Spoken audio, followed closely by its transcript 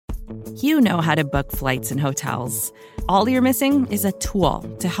You know how to book flights and hotels. All you're missing is a tool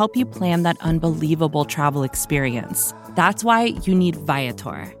to help you plan that unbelievable travel experience. That's why you need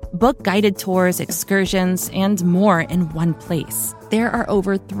Viator. Book guided tours, excursions, and more in one place. There are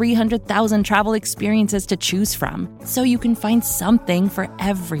over 300,000 travel experiences to choose from, so you can find something for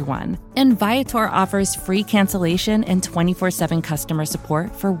everyone. And Viator offers free cancellation and 24/7 customer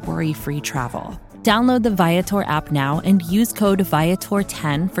support for worry-free travel. Download the Viator app now and use code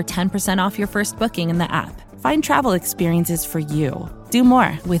Viator10 for 10% off your first booking in the app. Find travel experiences for you. Do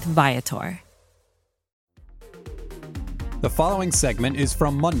more with Viator. The following segment is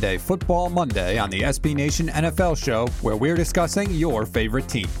from Monday, Football Monday on the SB Nation NFL Show, where we're discussing your favorite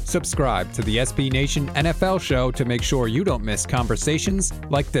team. Subscribe to the SB Nation NFL Show to make sure you don't miss conversations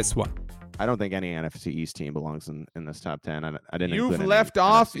like this one. I don't think any NFC East team belongs in this top 10. I didn't. You've left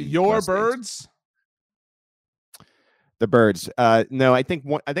off your Birds. The Birds. No, I think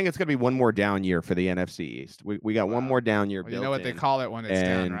it's going to be one more down year for the NFC East. We got one more down year. Well, you know what they call it when it's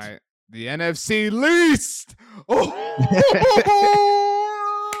down, right? The NFC least. Oh,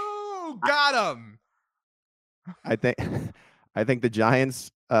 got him. I think the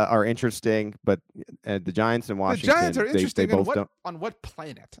Giants are interesting, but the Giants and Washington. The Giants are interesting. They both on what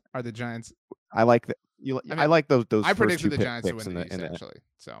planet are the Giants? I like that. I like those. I first predicted two the Giants to picks win the East, actually.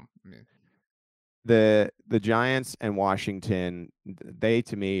 So I mean, the Giants and Washington, they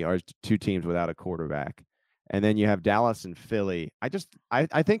to me are two teams without a quarterback. And then you have Dallas and Philly. I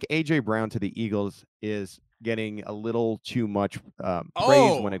think A.J. Brown to the Eagles is getting a little too much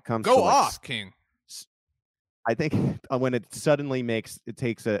praise when it comes to off, King. I think when it suddenly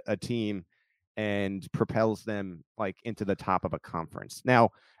takes a team and propels them like into the top of a conference.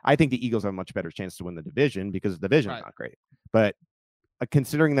 Now, I think the Eagles have a much better chance to win the division because the division is not great. But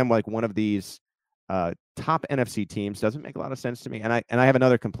considering them like one of these top NFC teams doesn't make a lot of sense to me. And I have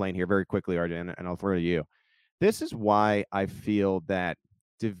another complaint here very quickly, RJ, and I'll throw it to you. This is why I feel that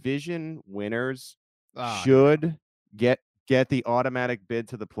division winners should get the automatic bid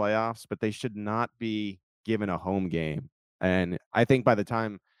to the playoffs, but they should not be given a home game. And I think by the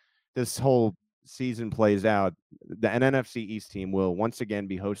time this whole season plays out, an NFC East team will once again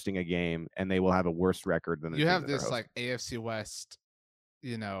be hosting a game, and they will have a worse record than the you have this like AFC West,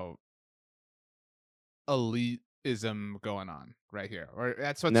 elitism going on right here, or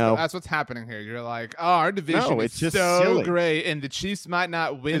that's what's happening here. You're like, oh, our division is just so silly. Great, and the Chiefs might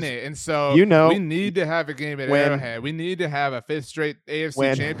not win it, and so we need to have a game at Arrowhead. We need to have a fifth straight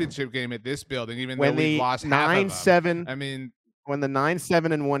AFC Championship game at this building, even though we've lost half of them. I mean, when the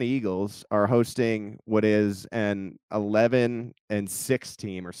 9-7-1 Eagles are hosting what is an 11-6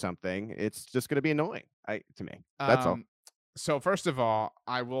 team or something, it's just going to be annoying. To me, that's all. So first of all,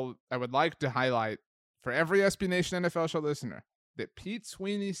 I would like to highlight for every SB Nation NFL Show listener that Pete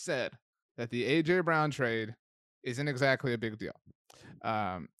Sweeney said that the A.J. Brown trade isn't exactly a big deal.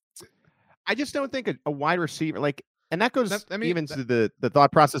 I just don't think a wide receiver and that goes to the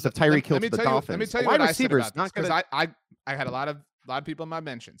thought process of Tyreek Hill to the Dolphins. Let me tell you what I said about this, because I had a lot of people in my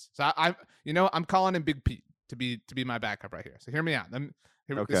mentions. So I'm calling him Big Pete to be my backup right here. So hear me out.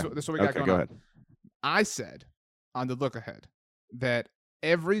 This is what we got going on. I said on the look ahead that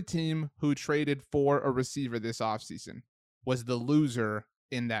every team who traded for a receiver this offseason was the loser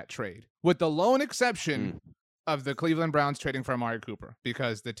in that trade, with the lone exception of the Cleveland Browns trading for Amari Cooper,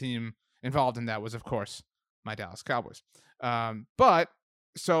 because the team involved in that was, of course, my Dallas Cowboys. But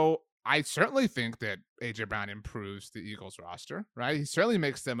so I certainly think that A.J. Brown improves the Eagles roster, right? He certainly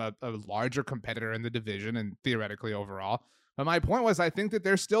makes them a larger competitor in the division and theoretically overall. But my point was, I think that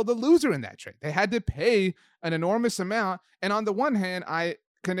they're still the loser in that trade. They had to pay an enormous amount. And on the one hand, I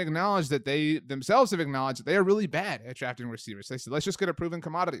can acknowledge that they themselves have acknowledged that they are really bad at drafting receivers. They said, let's just get a proven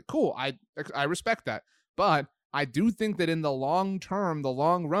commodity. Cool. I respect that. But I do think that in the long term, the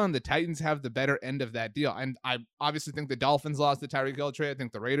long run, the Titans have the better end of that deal. And I obviously think the Dolphins lost the Tyreek Hill trade. I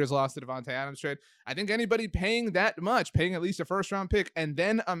think the Raiders lost the Devontae Adams trade. I think anybody paying that much, paying at least a first-round pick and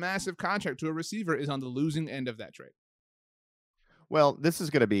then a massive contract to a receiver, is on the losing end of that trade. Well, this is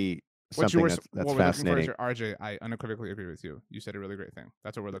going to be something that's fascinating. RJ, I unequivocally agree with you. You said a really great thing.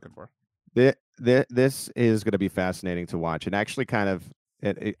 That's what we're looking for. This is going to be fascinating to watch. And actually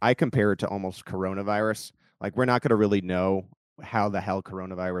I compare it to almost coronavirus. Like, we're not going to really know how the hell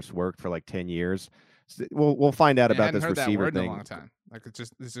coronavirus worked for like 10 years. So we'll find out about this receiver thing. In a long time. Like, it's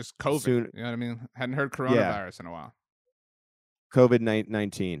just COVID. Soon, you know what I mean? Hadn't heard coronavirus in a while.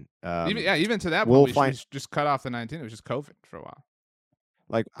 COVID-19. Even to that point, we just cut off the 19. It was just COVID for a while.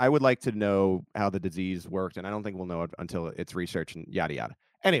 Like, I would like to know how the disease worked, and I don't think we'll know it until it's researched and yada, yada.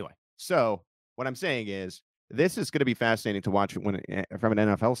 Anyway, so what I'm saying is this is going to be fascinating to watch when from an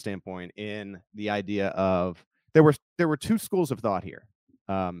NFL standpoint. In the idea of there were two schools of thought here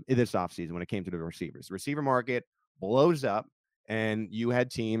in this offseason when it came to the receivers. The receiver market blows up, and you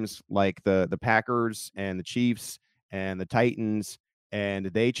had teams like the Packers and the Chiefs and the Titans, and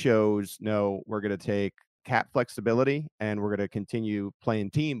they chose, no, we're going to take cap flexibility and we're going to continue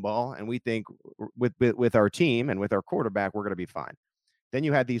playing team ball, and we think with our team and with our quarterback we're going to be fine. Then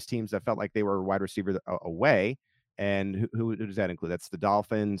you had these teams that felt like they were wide receiver away, and who does that include? That's the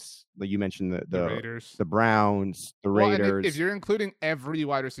Dolphins. You mentioned the Raiders, the Browns, the Raiders. If you're including every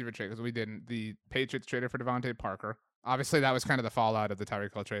wide receiver trade, because we didn't, the Patriots traded for Devontae Parker. Obviously, that was kind of the fallout of the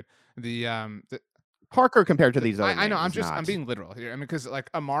Tyreek Hill trade. The Parker compared to these other I know. names, I'm being literal here. I mean, because like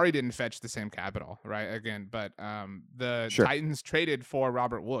Amari didn't fetch the same capital, right? Again, but the Titans traded for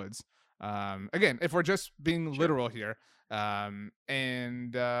Robert Woods. Again, if we're just being literal here, I'm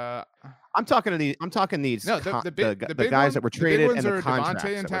talking these. No, the guys that were traded and the contracts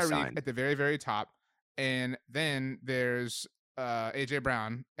Devontae and that were Tyreek signed at the very, very top, and then there's AJ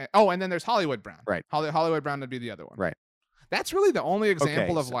Brown. And then there's Hollywood Brown. Right. Hollywood Brown would be the other one. Right. That's really the only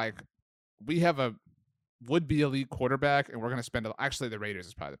example of like we have a would-be elite quarterback, and we're going to spend. Actually, the Raiders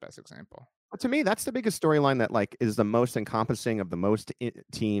is probably the best example. But to me, that's the biggest storyline that like is the most encompassing of the most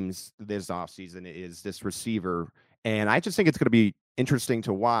teams this offseason is this receiver. And I just think it's going to be interesting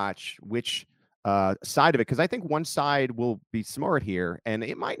to watch which side of it, because I think one side will be smart here, and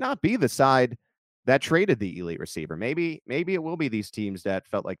it might not be the side that traded the elite receiver. Maybe it will be these teams that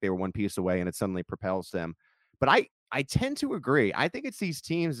felt like they were one piece away, and it suddenly propels them. But I tend to agree. I think it's these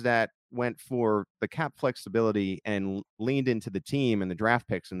teams that went for the cap flexibility and leaned into the team and the draft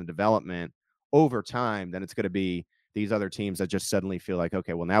picks and the development over time. Then it's going to be these other teams that just suddenly feel like,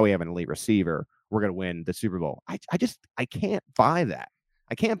 okay, well, now we have an elite receiver, we're going to win the Super Bowl. I can't buy that.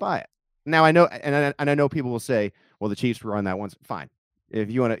 I can't buy it. Now I know, and I know people will say, well, the Chiefs were on that once. Fine,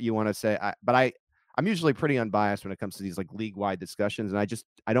 if you want to say, but I'm usually pretty unbiased when it comes to these like league wide discussions, and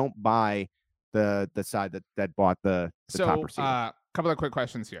I don't buy the side that bought the top receiver. A couple of quick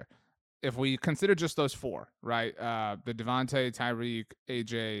questions here. If we consider just those four, right? The Devontae, Tyreek,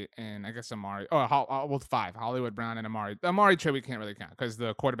 AJ, and I guess Amari. Five. Hollywood Brown and Amari. The Amari trade we can't really count because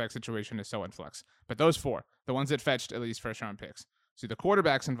the quarterback situation is so in flux. But those four, the ones that fetched at least first round picks. See the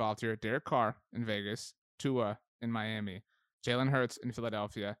quarterbacks involved here: Derek Carr in Vegas, Tua in Miami, Jalen Hurts in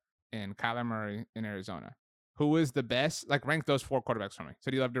Philadelphia, and Kyler Murray in Arizona. Who is the best? Like, rank those four quarterbacks for me. So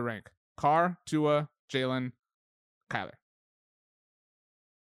do you love to rank Carr, Tua, Jalen, Kyler?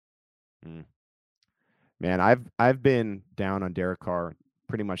 Man, I've been down on Derek Carr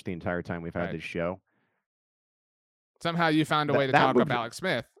pretty much the entire time we've had this show. Somehow you found a way to talk up Alex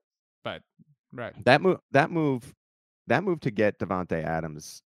Smith, but that move to get Davante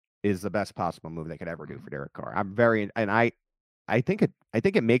Adams is the best possible move they could ever do for Derek Carr. I think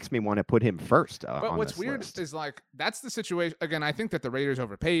it makes me want to put him first. But what's weird is like that's the situation. Again, I think that the Raiders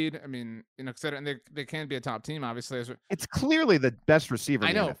overpaid. I mean, and they can be a top team, obviously. It's clearly the best receiver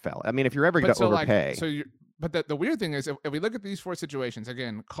in the NFL. I mean, if you're ever going to overpay, but the weird thing is, if we look at these four situations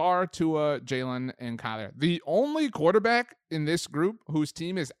again, Carr, Tua, Jalen, and Kyler, the only quarterback in this group whose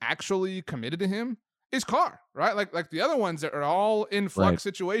team is actually committed to him is Carr, right? Like the other ones that are all in flux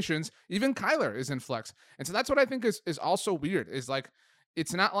situations, even Kyler is in flux. And so that's what I think is also weird is like,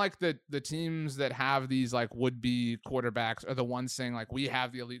 it's not like the teams that have these like would-be quarterbacks are the ones saying like, we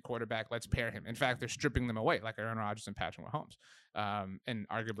have the elite quarterback, let's pair him. In fact, they're stripping them away like Aaron Rodgers and Patrick Mahomes, and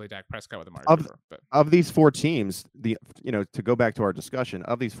arguably Dak Prescott with Amari Cooper. Of these four teams, to go back to our discussion,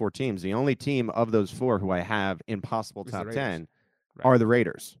 of these four teams, the only team of those four who I have in possible top 10 are the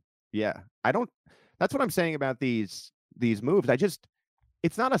Raiders. Yeah. That's what I'm saying about these moves.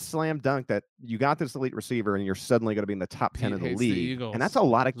 It's not a slam dunk that you got this elite receiver and you're suddenly going to be in the top 10 of the league. And that's a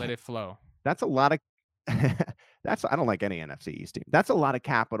lot of let it flow. That's a lot of I don't like any NFC East team. That's a lot of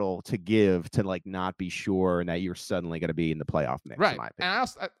capital to give to like not be sure that you're suddenly going to be in the playoff mix. Right. And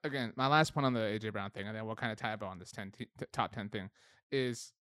again, my last point on the AJ Brown thing, and then we'll kind of tie up on this top 10 thing,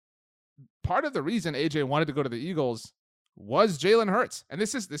 is part of the reason AJ wanted to go to the Eagles was Jalen Hurts. And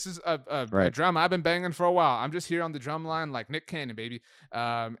this is a drum I've been banging for a while. I'm just here on the drum line like Nick Cannon, baby.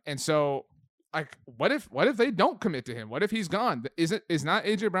 And so like what if they don't commit to him? What if he's gone? Is not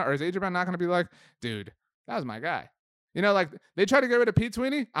AJ Brown, or is AJ Brown not going to be like, dude, that was my guy? Like they try to get rid of Pete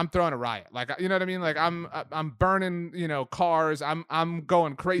Sweeney, I'm throwing a riot. Like, you know what I mean? Like I'm burning, cars. I'm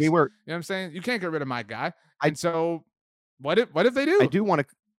going crazy. You know what I'm saying? You can't get rid of my guy. And so what if they do?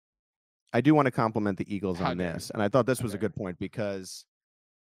 I do want to compliment the Eagles on this. And I thought this was a good point because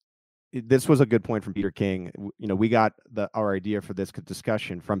this was a good point from Peter King. We got our idea for this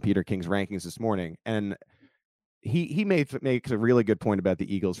discussion from Peter King's rankings this morning. And he makes a really good point about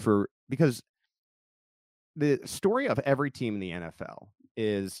the Eagles because the story of every team in the NFL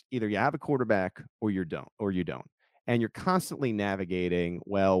is either you have a quarterback or you don't. And you're constantly navigating,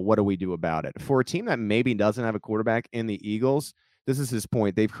 well, what do we do about it? For a team that maybe doesn't have a quarterback in the Eagles, this is his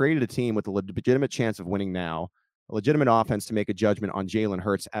point. They've created a team with a legitimate chance of winning now, a legitimate offense to make a judgment on Jalen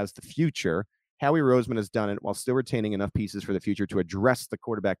Hurts as the future. Howie Roseman has done it while still retaining enough pieces for the future to address the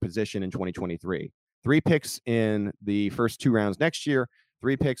quarterback position in 2023. 3 picks in the first 2 rounds next year,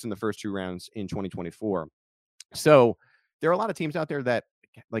 3 picks in the first 2 rounds in 2024. So there are a lot of teams out there that,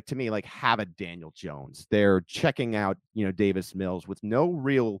 like, to me, like, have a Daniel Jones. They're checking out, Davis Mills with no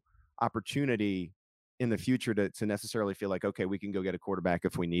real opportunity in the future to necessarily feel like, okay, we can go get a quarterback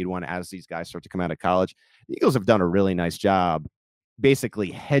if we need one as these guys start to come out of college. The Eagles have done a really nice job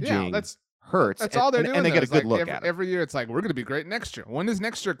basically hedging Hurts. That's all they're doing. And they get a good look at it. Every year it's like, we're going to be great next year. When does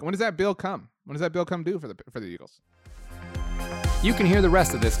that bill come? When does that bill come due for the Eagles? You can hear the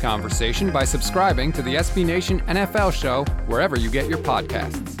rest of this conversation by subscribing to the SB Nation NFL show wherever you get your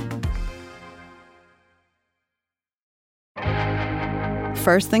podcasts.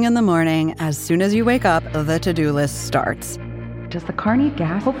 First thing in the morning, as soon as you wake up, the to-do list starts. Does the car need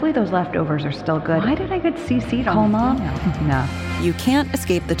gas? Hopefully those leftovers are still good. Why did I get CC'd on email? No. You can't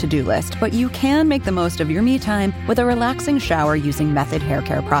escape the to-do list, but you can make the most of your me time with a relaxing shower using Method Hair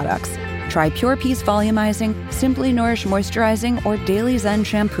Care products. Try Pure Peace Volumizing, Simply Nourish Moisturizing, or Daily Zen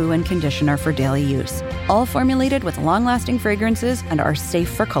Shampoo and Conditioner for daily use. All formulated with long-lasting fragrances and are safe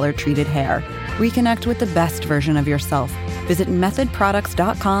for color-treated hair. Reconnect with the best version of yourself. Visit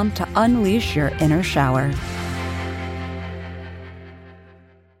methodproducts.com to unleash your inner shower.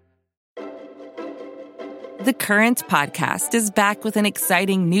 The Current podcast is back with an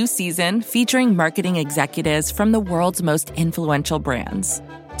exciting new season featuring marketing executives from the world's most influential brands.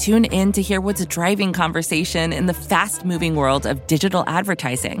 Tune in to hear what's driving conversation in the fast-moving world of digital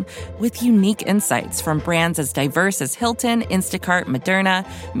advertising with unique insights from brands as diverse as Hilton, Instacart, Moderna,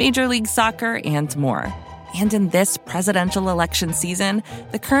 Major League Soccer, and more. And in this presidential election season,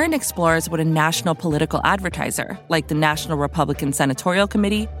 The Current explores what a national political advertiser, like the National Republican Senatorial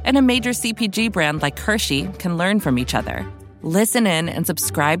Committee, and a major CPG brand like Hershey can learn from each other. Listen in and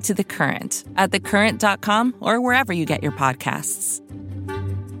subscribe to The Current at thecurrent.com or wherever you get your podcasts.